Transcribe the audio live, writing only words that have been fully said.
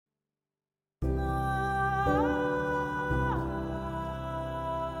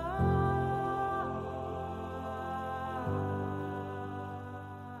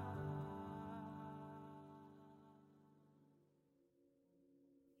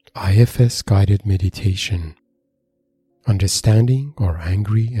IFS Guided Meditation, Understanding Our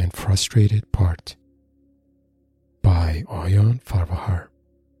Angry and Frustrated Part by Ayan Farvahar.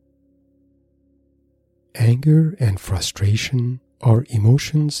 Anger and frustration are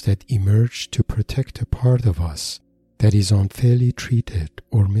emotions that emerge to protect a part of us that is unfairly treated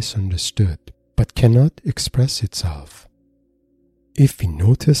or misunderstood, but cannot express itself. If we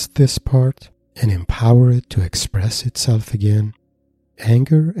notice this part and empower it to express itself again,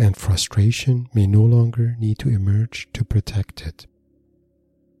 anger and frustration may no longer need to emerge to protect it.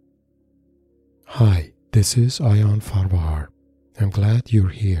 Hi, this is Ayan Farvahar. I'm glad you're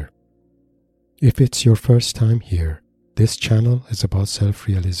here. If it's your first time here, this channel is about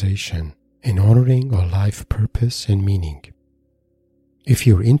self-realization and honoring our life purpose and meaning. If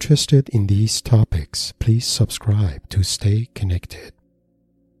you're interested in these topics, please subscribe to stay connected.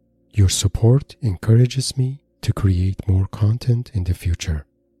 Your support encourages me to create more content in the future.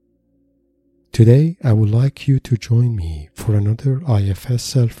 Today, I would like you to join me for another IFS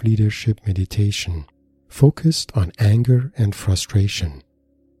self-leadership meditation focused on anger and frustration,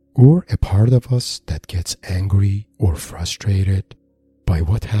 or a part of us that gets angry or frustrated by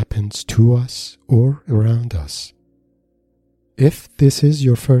what happens to us or around us. If this is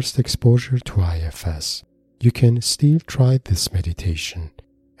your first exposure to IFS, you can still try this meditation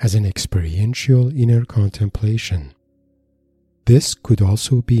as an experiential inner contemplation. This could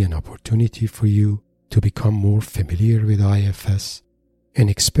also be an opportunity for you to become more familiar with IFS and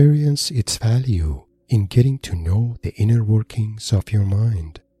experience its value in getting to know the inner workings of your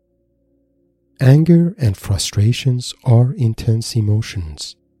mind. Anger and frustrations are intense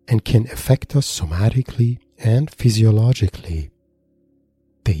emotions and can affect us somatically and physiologically.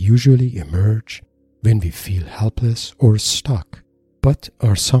 They usually emerge when we feel helpless or stuck, but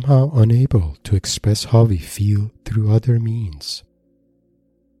are somehow unable to express how we feel through other means.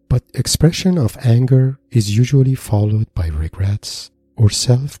 But expression of anger is usually followed by regrets or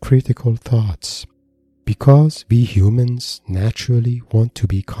self-critical thoughts, because we humans naturally want to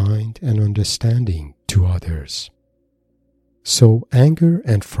be kind and understanding to others. So anger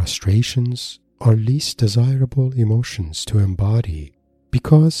and frustrations are least desirable emotions to embody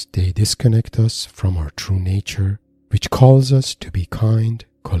because they disconnect us from our true nature, which calls us to be kind,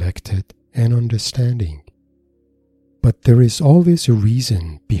 collected, and understanding. But there is always a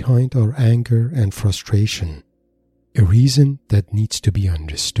reason behind our anger and frustration, a reason that needs to be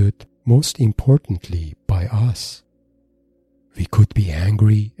understood, most importantly by us. We could be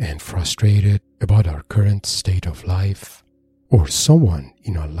angry and frustrated about our current state of life, or someone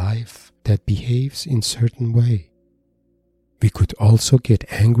in our life that behaves in a certain way. We could also get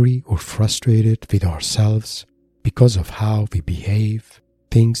angry or frustrated with ourselves because of how we behave,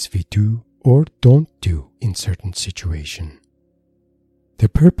 things we do or don't do in certain situations. The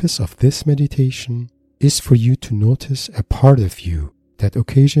purpose of this meditation is for you to notice a part of you that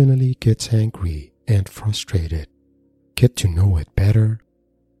occasionally gets angry and frustrated, get to know it better,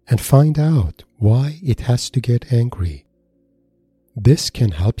 and find out why it has to get angry. This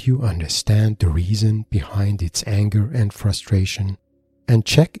can help you understand the reason behind its anger and frustration and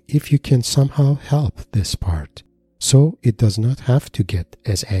check if you can somehow help this part, so it does not have to get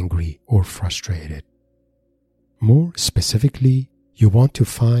as angry or frustrated. More specifically, you want to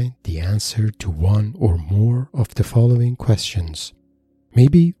find the answer to one or more of the following questions,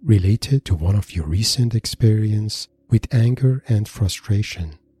 maybe related to one of your recent experience with anger and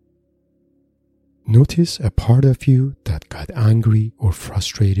frustration. Notice a part of you that got angry or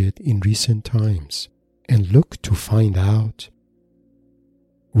frustrated in recent times and look to find out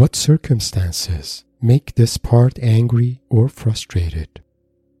what circumstances make this part angry or frustrated.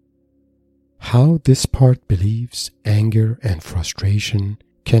 How this part believes anger and frustration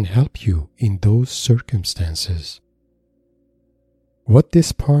can help you in those circumstances. What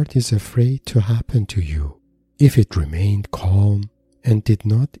this part is afraid to happen to you if it remained calm and did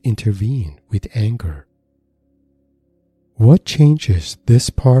not intervene with anger. What changes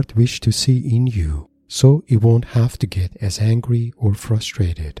this part wish to see in you so it won't have to get as angry or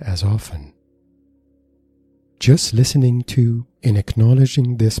frustrated as often. Just listening to and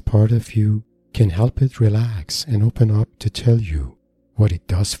acknowledging this part of you can help it relax and open up to tell you what it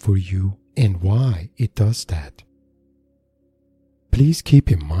does for you and why it does that. Please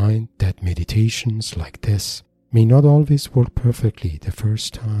keep in mind that meditations like this may not always work perfectly the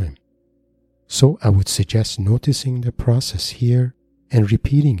first time. So I would suggest noticing the process here and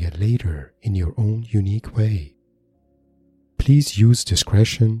repeating it later in your own unique way. Please use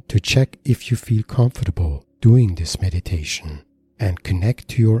discretion to check if you feel comfortable doing this meditation and connect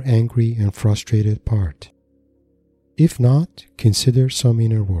to your angry and frustrated part. If not, consider some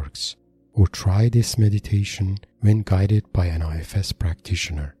inner works or try this meditation when guided by an IFS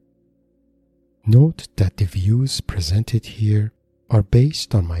practitioner. Note that the views presented here are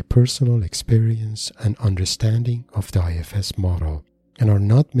based on my personal experience and understanding of the IFS model and are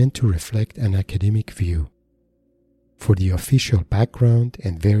not meant to reflect an academic view. For the official background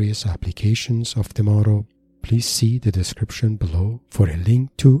and various applications of the model, please see the description below for a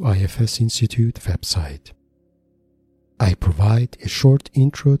link to IFS Institute website. I provide a short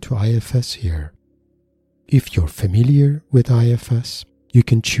intro to IFS here. If you're familiar with IFS, you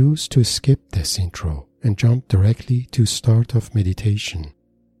can choose to skip this intro and jump directly to start of meditation.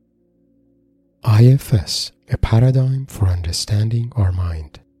 IFS, a paradigm for understanding our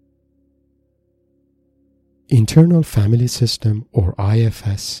mind. Internal Family System, or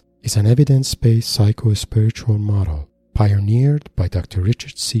IFS, is an evidence-based psycho-spiritual model pioneered by Dr.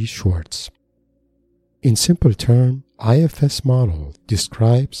 Richard C. Schwartz. In simple terms, IFS model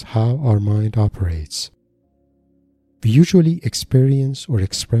describes how our mind operates. We usually experience or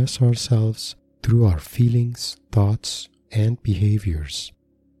express ourselves through our feelings, thoughts, and behaviors.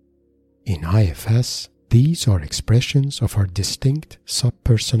 In IFS, these are expressions of our distinct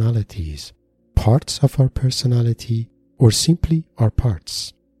subpersonalities, parts of our personality, or simply our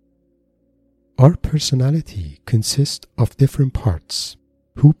parts. Our personality consists of different parts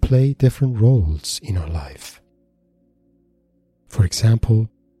who play different roles in our life. For example,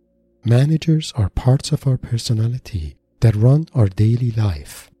 managers are parts of our personality that run our daily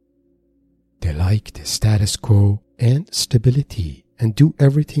life. They like the status quo and stability and do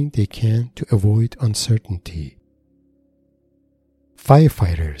everything they can to avoid uncertainty.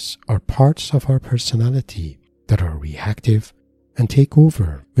 Firefighters are parts of our personality that are reactive and take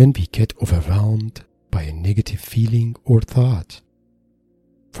over when we get overwhelmed by a negative feeling or thought.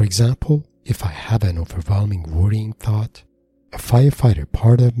 For example, if I have an overwhelming worrying thought, a firefighter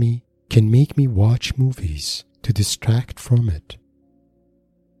part of me can make me watch movies to distract from it.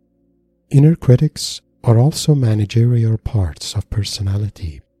 Inner critics are also managerial parts of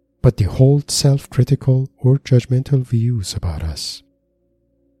personality, but they hold self-critical or judgmental views about us.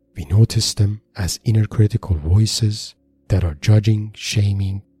 We notice them as inner critical voices that are judging,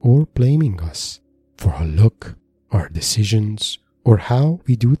 shaming, or blaming us for our look, our decisions, or how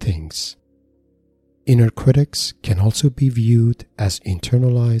we do things. Inner critics can also be viewed as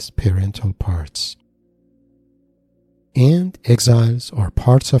internalized parental parts. And exiles are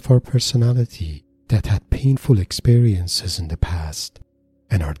parts of our personality that had painful experiences in the past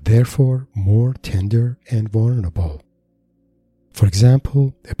and are therefore more tender and vulnerable. For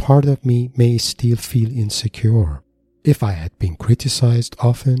example, a part of me may still feel insecure if I had been criticized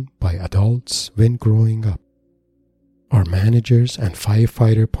often by adults when growing up. Our managers and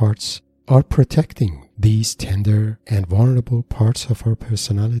firefighter parts are protecting these tender and vulnerable parts of our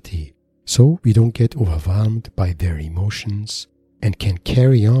personality so we don't get overwhelmed by their emotions and can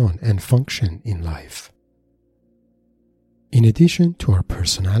carry on and function in life. In addition to our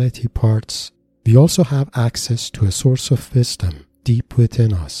personality parts, we also have access to a source of wisdom deep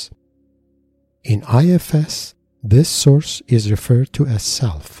within us. In IFS, this source is referred to as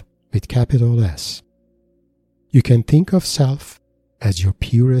self with capital S. You can think of self as your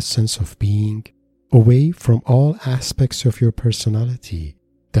purest sense of being, away from all aspects of your personality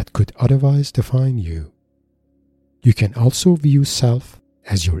that could otherwise define you. You can also view self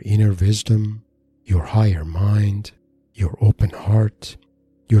as your inner wisdom, your higher mind, your open heart,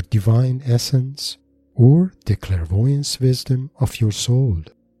 your divine essence, or the clairvoyance wisdom of your soul.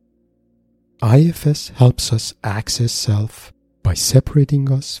 IFS helps us access self by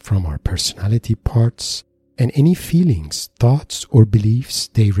separating us from our personality parts and any feelings, thoughts, or beliefs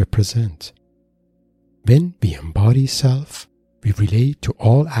they represent. When we embody self, we relate to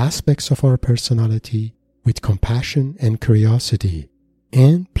all aspects of our personality with compassion and curiosity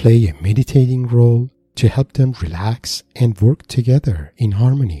and play a meditating role to help them relax and work together in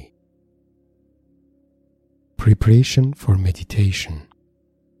harmony. Preparation for meditation.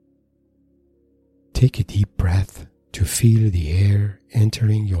 Take a deep breath to feel the air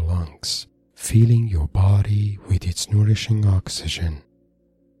entering your lungs, filling your body with its nourishing oxygen.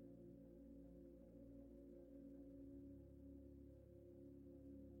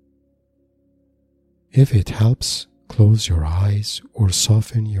 If it helps, close your eyes or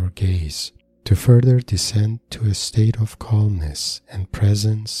soften your gaze to further descend to a state of calmness and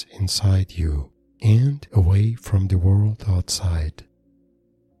presence inside you and away from the world outside.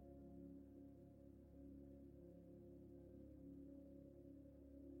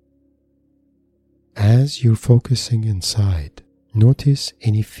 As you're focusing inside, notice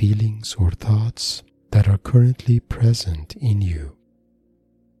any feelings or thoughts that are currently present in you.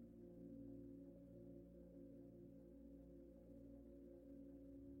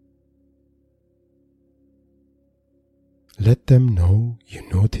 Let them know you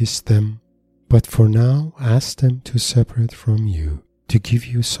notice them, but for now ask them to separate from you to give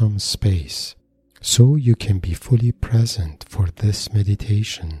you some space so you can be fully present for this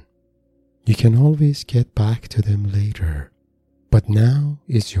meditation. You can always get back to them later, but now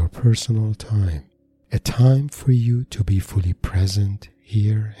is your personal time, a time for you to be fully present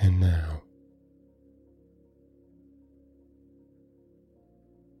here and now.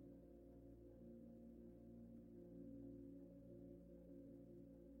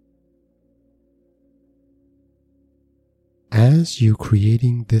 As you're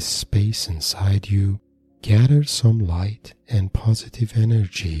creating this space inside you, gather some light and positive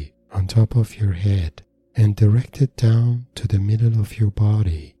energy on top of your head and direct it down to the middle of your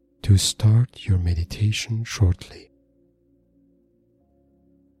body to start your meditation shortly.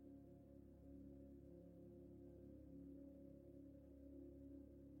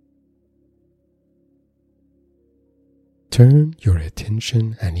 Turn your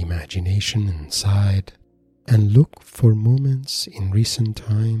attention and imagination inside and look for moments in recent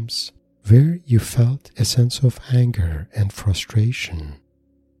times where you felt a sense of anger and frustration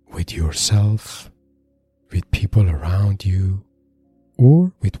with yourself, with people around you,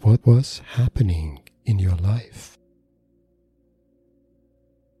 or with what was happening in your life.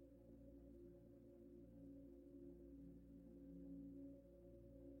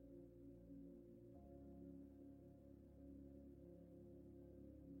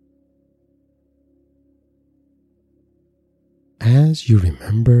 As you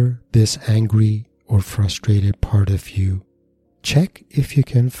remember this angry or frustrated part of you, check if you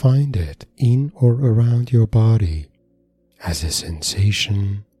can find it in or around your body as a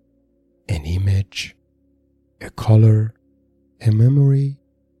sensation, an image, a color, a memory,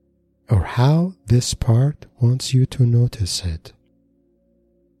 or how this part wants you to notice it.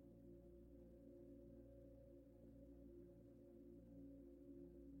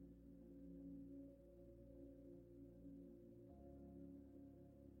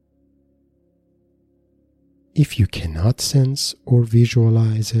 If you cannot sense or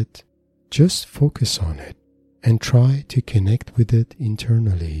visualize it, just focus on it and try to connect with it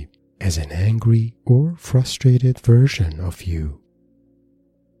internally as an angry or frustrated version of you.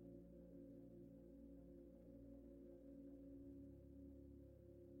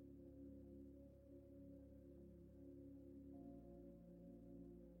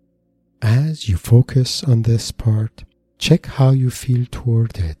 As you focus on this part, check how you feel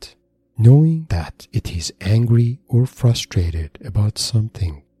toward it, knowing that it is angry or frustrated about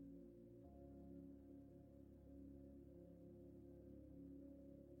something.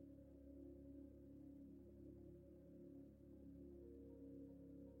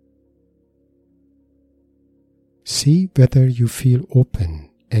 See whether you feel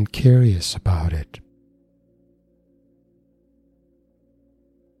open and curious about it.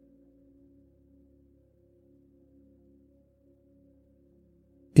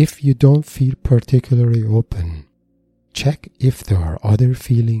 If you don't feel particularly open, check if there are other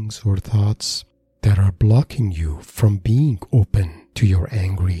feelings or thoughts that are blocking you from being open to your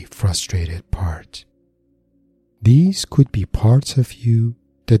angry, frustrated part. These could be parts of you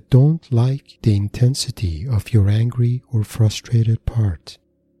that don't like the intensity of your angry or frustrated part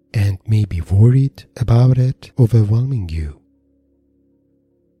and may be worried about it overwhelming you.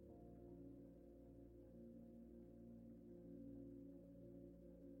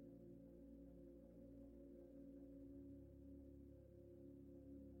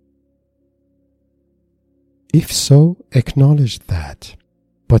 If so, acknowledge that,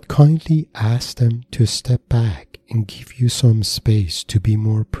 but kindly ask them to step back and give you some space to be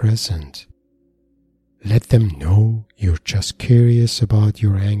more present. Let them know you're just curious about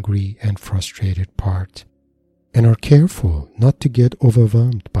your angry and frustrated part and are careful not to get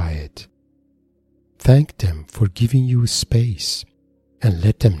overwhelmed by it. Thank them for giving you space and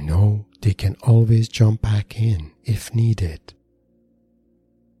let them know they can always jump back in if needed.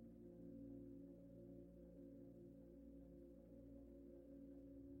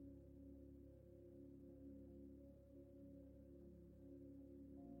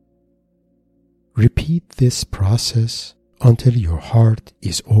 Repeat this process until your heart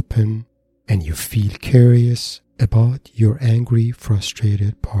is open and you feel curious about your angry,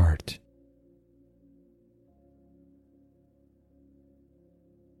 frustrated part.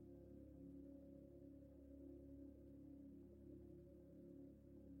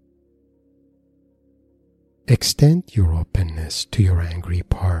 Extend your openness to your angry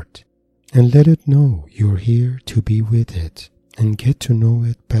part and let it know you're here to be with it and get to know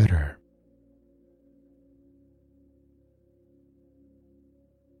it better.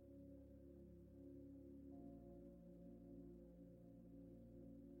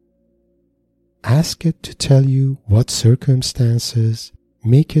 Ask it to tell you what circumstances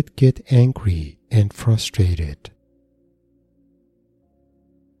make it get angry and frustrated.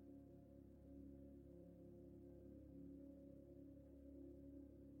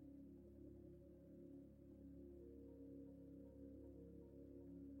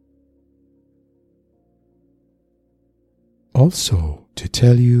 Also, to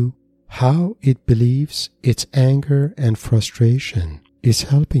tell you how it believes its anger and frustration is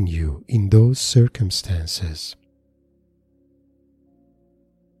helping you in those circumstances.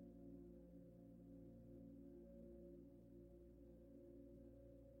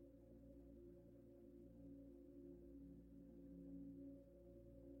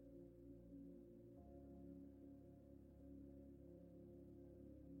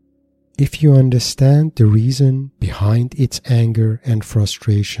 If you understand the reason behind its anger and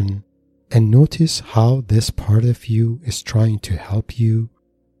frustration, and notice how this part of you is trying to help you,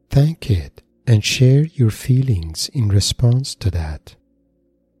 thank it and share your feelings in response to that.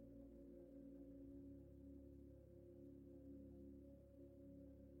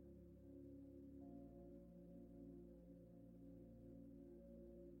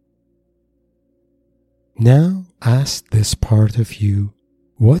 Now ask this part of you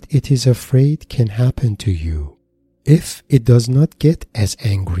what it is afraid can happen to you if it does not get as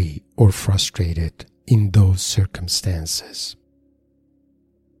angry or frustrated in those circumstances.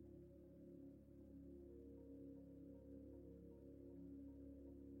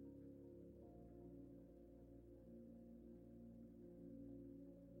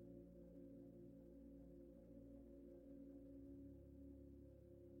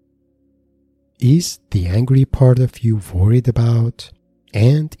 Is the angry part of you worried about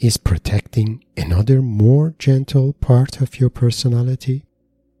and is protecting another more gentle part of your personality?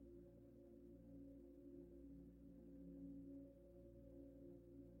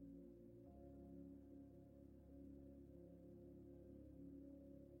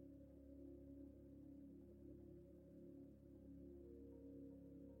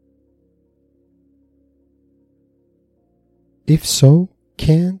 If so,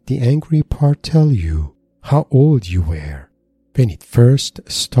 can the angry part tell you how old you were when it first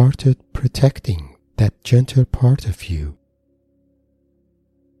started protecting that gentle part of you?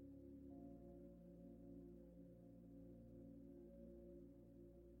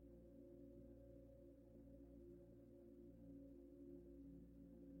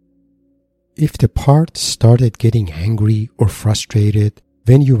 If the part started getting angry or frustrated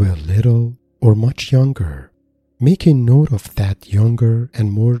when you were little or much younger, make a note of that younger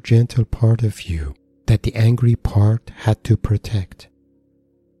and more gentle part of you that the angry part had to protect.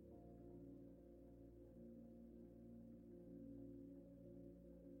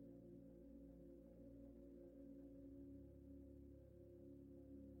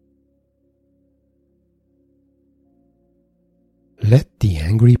 Let the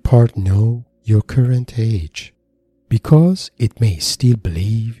angry part know your current age, because it may still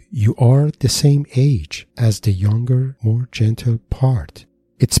believe you are the same age as the younger, more gentle part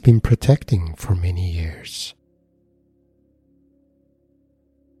it's been protecting for many years.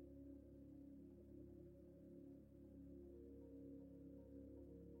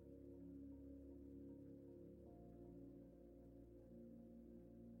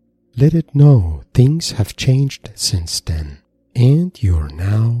 Let it know things have changed since then, and you're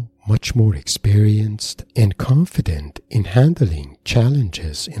now much more experienced and confident in handling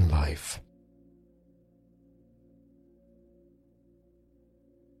challenges in life.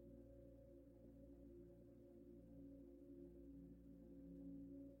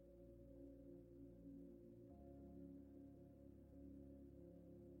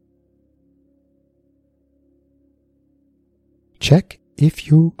 Check if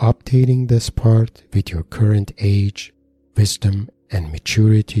you updating this part with your current age, wisdom, and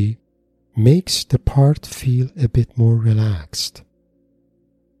maturity makes the part feel a bit more relaxed.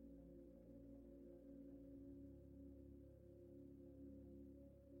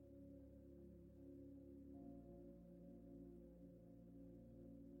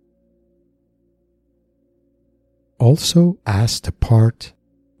 Also ask the part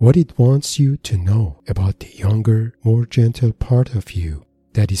what it wants you to know about the younger, more gentle part of you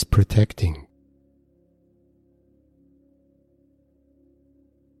that is protecting.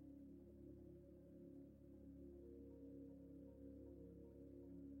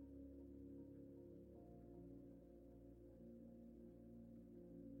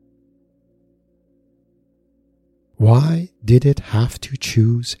 Why did it have to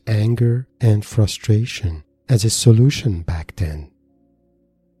choose anger and frustration as a solution back then?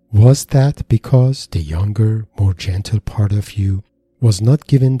 Was that because the younger, more gentle part of you was not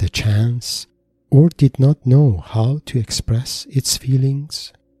given the chance or did not know how to express its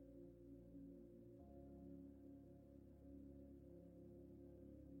feelings?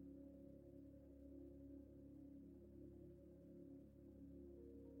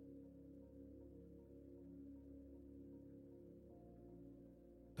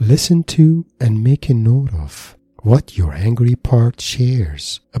 Listen to and make a note of what your angry part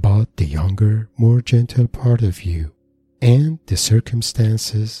shares about the younger, more gentle part of you and the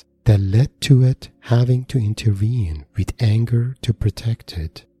circumstances that led to it having to intervene with anger to protect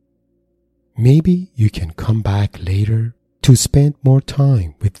it. Maybe you can come back later to spend more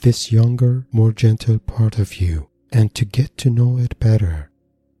time with this younger, more gentle part of you and to get to know it better.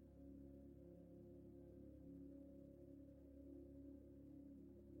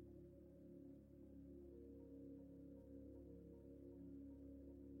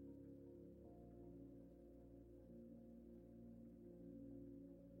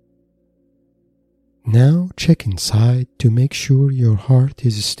 Now check inside to make sure your heart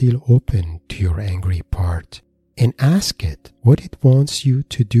is still open to your angry part and ask it what it wants you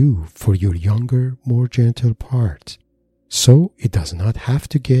to do for your younger, more gentle part, so it does not have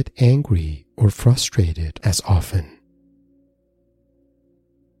to get angry or frustrated as often.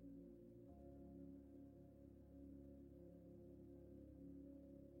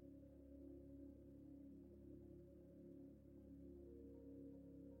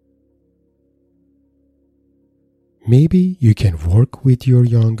 Maybe you can work with your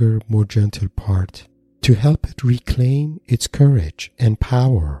younger, more gentle part to help it reclaim its courage and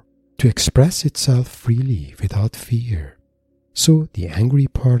power to express itself freely without fear, so the angry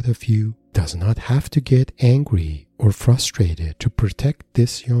part of you does not have to get angry or frustrated to protect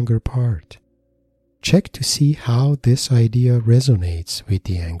this younger part. Check to see how this idea resonates with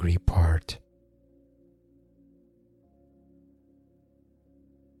the angry part.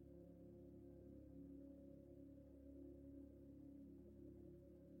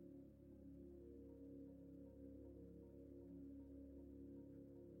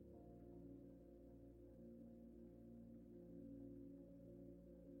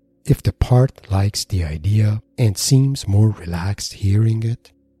 If the part likes the idea and seems more relaxed hearing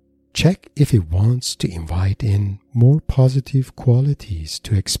it, check if it wants to invite in more positive qualities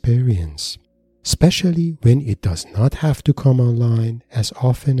to experience, especially when it does not have to come online as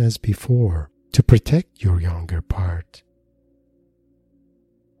often as before to protect your younger part.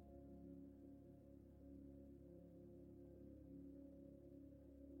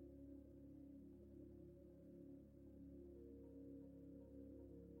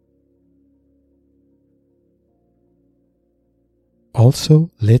 Also,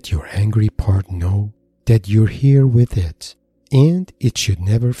 let your angry part know that you're here with it, and it should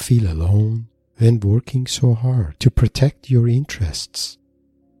never feel alone when working so hard to protect your interests.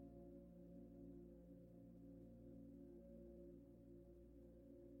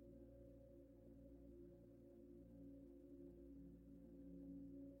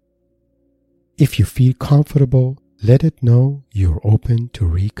 If you feel comfortable, let it know you're open to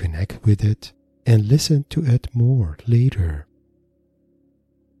reconnect with it and listen to it more later.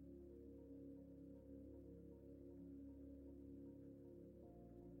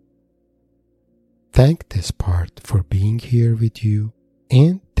 Thank this part for being here with you,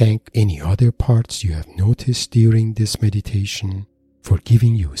 and thank any other parts you have noticed during this meditation for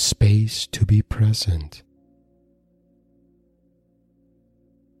giving you space to be present.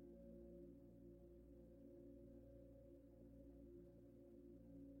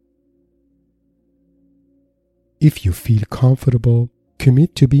 If you feel comfortable,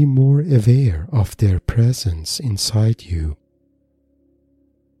 commit to be more aware of their presence inside you.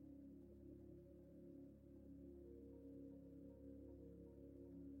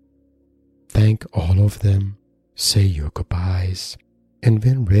 Thank all of them, say your goodbyes, and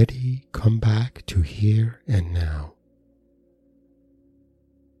when ready, come back to here and now.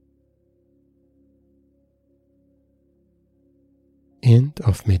 End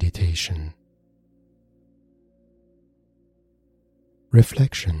of meditation.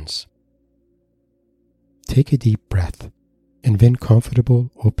 Reflections. Take a deep breath, and when comfortable,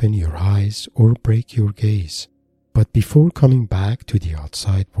 open your eyes or break your gaze. But before coming back to the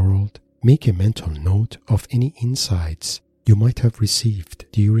outside world, make a mental note of any insights you might have received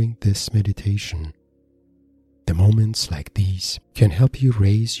during this meditation. The moments like these can help you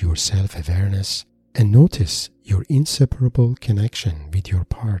raise your self-awareness and notice your inseparable connection with your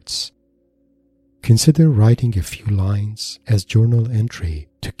parts. Consider writing a few lines as journal entry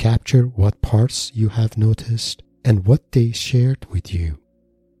to capture what parts you have noticed and what they shared with you.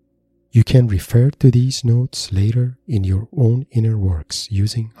 You can refer to these notes later in your own inner works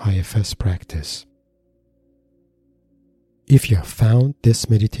using IFS practice. If you have found this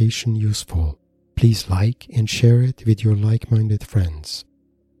meditation useful, please like and share it with your like-minded friends.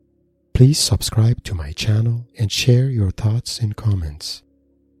 Please subscribe to my channel and share your thoughts and comments.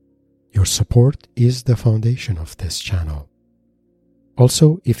 Your support is the foundation of this channel.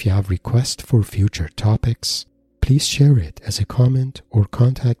 Also, if you have requests for future topics, please share it as a comment or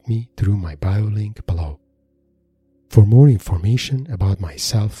contact me through my bio link below. For more information about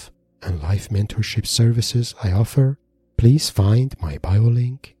myself and life mentorship services I offer, please find my bio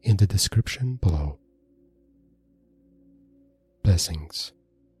link in the description below. Blessings.